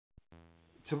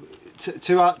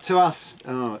To us,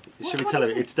 should we tell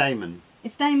him? It's Damon.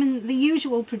 It's Damon, the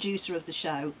usual producer of the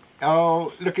show.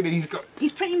 Oh, look at it,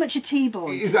 he's pretty much a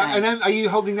T-boy. Are you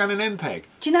holding down an M-peg?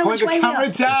 Do you know Point which way the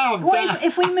camera down! What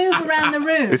if we move around the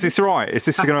room? Is this right? Is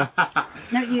this gonna...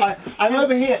 No, you... I'm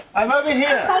over here! I'm over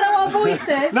here! Follow our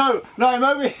voices! No, I'm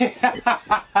over here!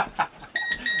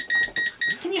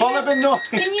 Follow the noise!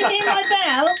 Can you hear my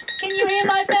bell? Can you hear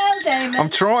my bell, Damon? I'm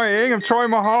trying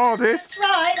my hardest. That's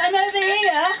right, I'm over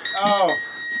here!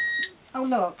 Oh,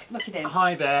 look at him.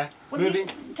 Hi there.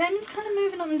 Damon's kind of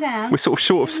moving up and down. We're sort of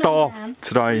short of staff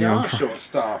today. We are short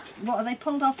staffed. What, have they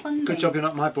pulled our funding? Good job you're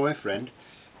not my boyfriend.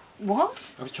 What?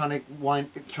 I was trying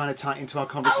to tie into our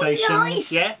conversation. Oh, nice.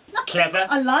 Yeah, clever.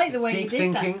 I like the way you Deep did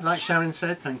thinking, that. like Sharon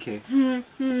said. Thank you.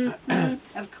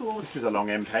 Of course. This is a long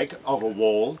M-peg of a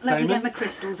wall. Let me Damon. get my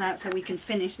crystals out so we can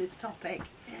finish this topic.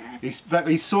 Yeah.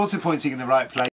 He's sort of pointing in the right place.